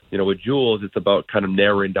 So, with Jules, it's about kind of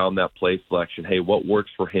narrowing down that play selection. Hey, what works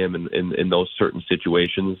for him in those certain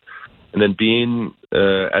situations, and then being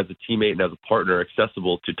as a teammate and as a partner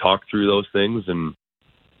accessible to talk through those things and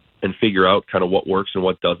figure out kind of what works and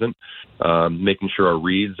what doesn't, making sure our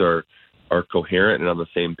reads are coherent and on the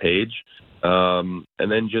same page. And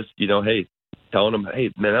then just, hey, telling him,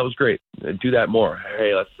 hey, man, that was great. Do that more.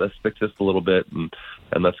 Hey, let's fix this a little bit, and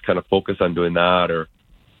let's kind of focus on doing that, or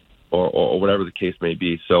whatever the case may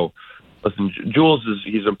be. So, listen, Jules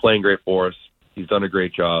he's been playing great for us. He's done a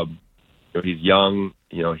great job. He's young.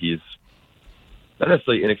 He's not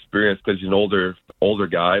necessarily inexperienced because he's an older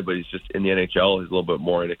guy, but he's just in the NHL. He's a little bit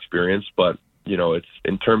more inexperienced. But it's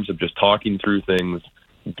in terms of just talking through things,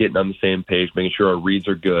 getting on the same page, making sure our reads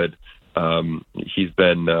are good. He's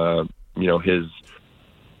been,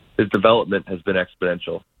 his development has been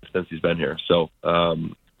exponential since he's been here. So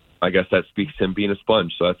I guess that speaks to him being a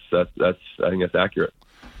sponge. So that's I think that's accurate.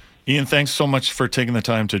 Ian, thanks so much for taking the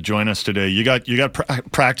time to join us today. You got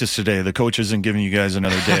practice today. The coach isn't giving you guys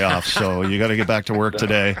another day off, so you got to get back to work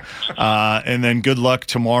today. And then good luck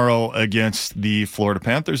tomorrow against the Florida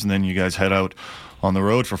Panthers, and then you guys head out on the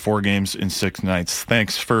road for 4 games in 6 nights.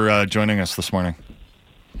 Thanks for joining us this morning.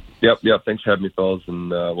 Yep. Thanks for having me, fellas,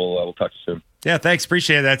 and we'll talk to you soon. Yeah, thanks.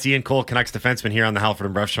 Appreciate it. That's Ian Cole, Canucks defenseman here on the Halford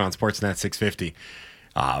and Bruff Show on Sportsnet 650.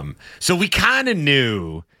 So we kind of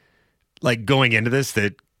knew, like, going into this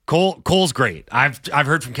that Cole's great. I've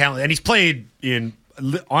heard from Cal, and he's played in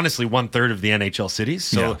honestly 1/3 of the NHL cities.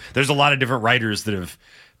 So there's a lot of different writers that have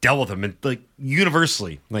dealt with him, and like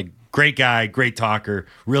universally, like great guy, great talker,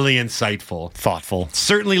 really insightful, thoughtful.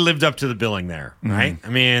 Certainly lived up to the billing there, right? I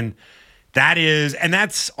mean,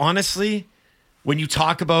 that's honestly when you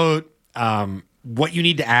talk about what you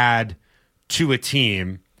need to add to a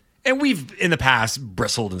team. And we've, in the past,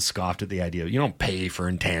 bristled and scoffed at the idea. You don't pay for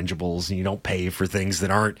intangibles, and you don't pay for things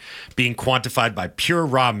that aren't being quantified by pure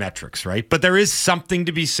raw metrics, right? But there is something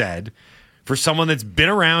to be said for someone that's been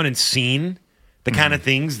around and seen the kind of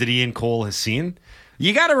things that Ian Cole has seen.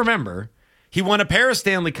 You got to remember, he won a pair of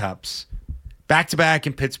Stanley Cups back-to-back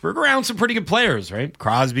in Pittsburgh around some pretty good players, right?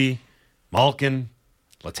 Crosby, Malkin,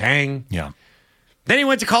 Letang. Yeah. Then he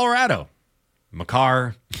went to Colorado.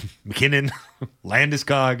 Makar, McKinnon,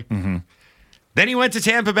 Landeskog. Then he went to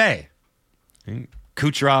Tampa Bay.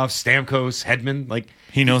 Kucherov, Stamkos, Hedman. Like,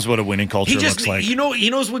 he knows what a winning culture looks like. He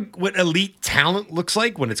knows what elite talent looks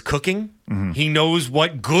like when it's cooking. He knows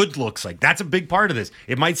what good looks like. That's a big part of this.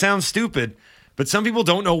 It might sound stupid, but some people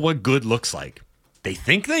don't know what good looks like. They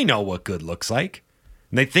think they know what good looks like,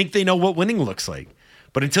 and they think they know what winning looks like.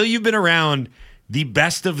 But until you've been around the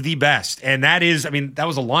best of the best. And that is, I mean, that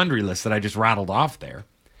was a laundry list that I just rattled off there.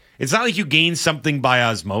 It's not like you gain something by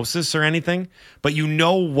osmosis or anything, but you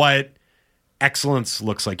know what excellence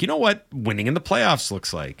looks like. You know what winning in the playoffs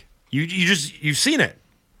looks like. You've seen it.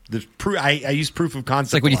 I use proof of concept.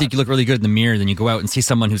 It's like when you think you look really good in the mirror, then you go out and see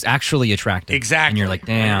someone who's actually attractive. Exactly. And you're like,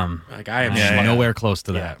 damn. Like I am nowhere close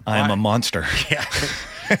to that. I am a monster. Yeah.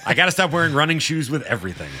 I got to stop wearing running shoes with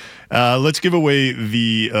everything. Let's give away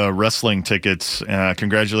the wrestling tickets.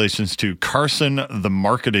 Congratulations to Carson, the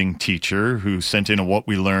marketing teacher, who sent in a What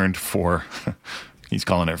We Learned for, he's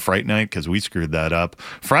calling it Fright Night because we screwed that up.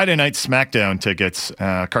 Friday Night SmackDown tickets.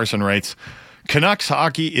 Carson writes, Canucks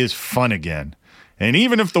hockey is fun again. And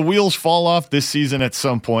even if the wheels fall off this season at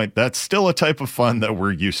some point, that's still a type of fun that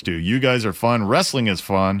we're used to. You guys are fun. Wrestling is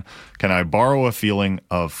fun. Can I borrow a feeling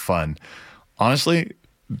of fun? Honestly,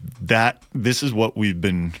 this is what we've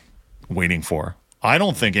been waiting for. I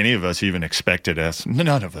don't think any of us even expected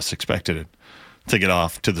none of us expected it to get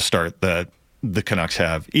off to the start that the Canucks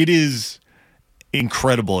have. It is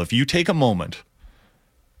incredible. If you take a moment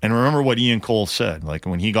and remember what Ian Cole said, like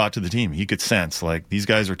when he got to the team, he could sense like these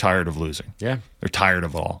guys are tired of losing. Yeah. They're tired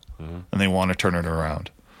of it all and they want to turn it around.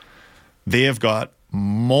 They have got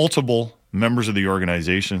multiple members of the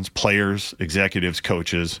organizations, players, executives,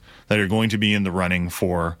 coaches that are going to be in the running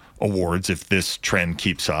for awards if this trend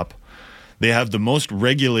keeps up. They have the most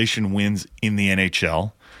regulation wins in the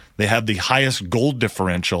NHL. They have the highest goal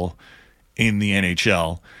differential in the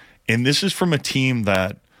NHL. And this is from a team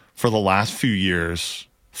that for the last few years,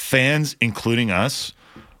 fans, including us,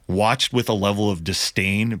 watched with a level of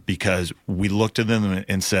disdain because we looked at them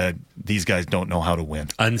and said, these guys don't know how to win.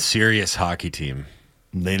 Unserious hockey team.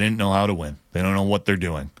 They didn't know how to win. They don't know what they're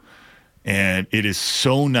doing. And it is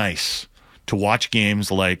so nice to watch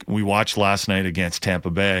games like we watched last night against Tampa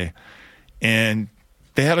Bay. And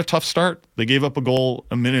they had a tough start. They gave up a goal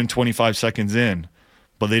a minute and 25 seconds in,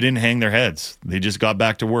 but they didn't hang their heads. They just got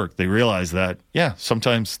back to work. They realized that,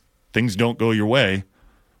 sometimes things don't go your way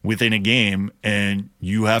within a game, and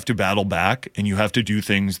you have to battle back, and you have to do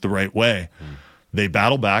things the right way. They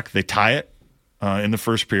battle back. They tie it in the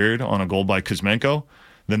first period on a goal by Kuzmenko.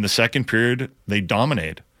 Then the second period, they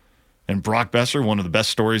dominate. And Brock Besser, one of the best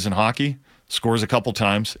stories in hockey, scores a couple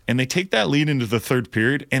times, and they take that lead into the third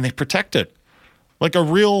period, and they protect it like a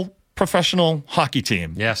real professional hockey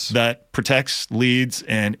team. Yes. That protects, leads,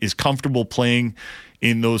 and is comfortable playing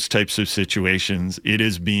in those types of situations. It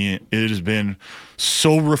has been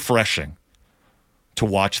so refreshing to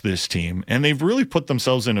watch this team, and they've really put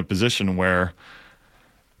themselves in a position where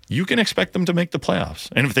you can expect them to make the playoffs.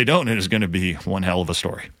 And if they don't, it is going to be one hell of a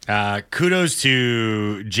story. Kudos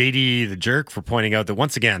to JD the Jerk for pointing out that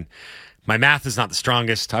once again, my math is not the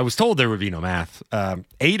strongest. I was told there would be no math.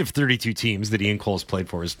 8 of 32 teams that Ian Cole's played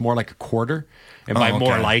for is more like a quarter. And by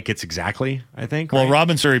more like, it's exactly, I think. Well, right?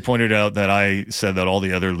 Robin Surrey pointed out that I said that all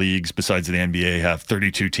the other leagues besides the NBA have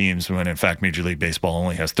 32 teams when, in fact, Major League Baseball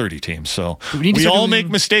only has 30 teams. So we all make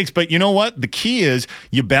mistakes. But you know what? The key is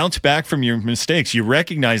you bounce back from your mistakes. You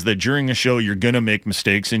recognize that during a show you're going to make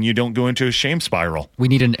mistakes and you don't go into a shame spiral. We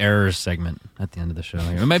need an errors segment at the end of the show.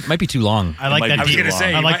 It might be too long. I like that.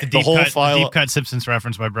 I like the deep cut Simpsons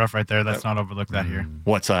reference by Bruff right there. Let's not overlook that here.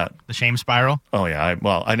 What's that? The shame spiral. Oh, yeah.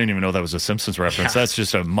 I didn't even know that was a Simpsons reference. That's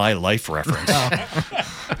just a My Life reference.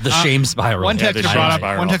 The shame spiral. One texter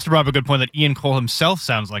brought up a good point that Ian Cole himself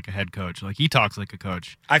sounds like a head coach. Like he talks like a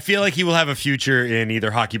coach. I feel like he will have a future in either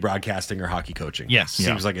hockey broadcasting or hockey coaching. Yes.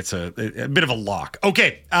 Seems like it's a bit of a lock.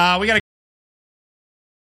 Okay, we got to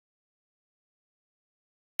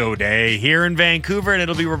go day here in Vancouver, and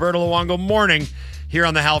it'll be Roberto Luongo morning here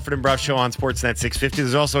on the Halford and Bruff Show on Sportsnet 650.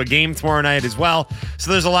 There's also a game tomorrow night as well, so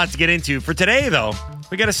there's a lot to get into. For today, though,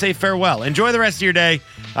 we got to say farewell. Enjoy the rest of your day.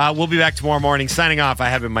 We'll be back tomorrow morning. Signing off, I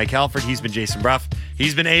have been Mike Halford. He's been Jason Bruff.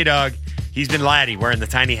 He's been A-Dog. He's been Laddie wearing the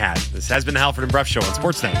tiny hat. This has been the Halford and Bruff Show on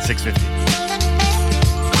Sportsnet 650.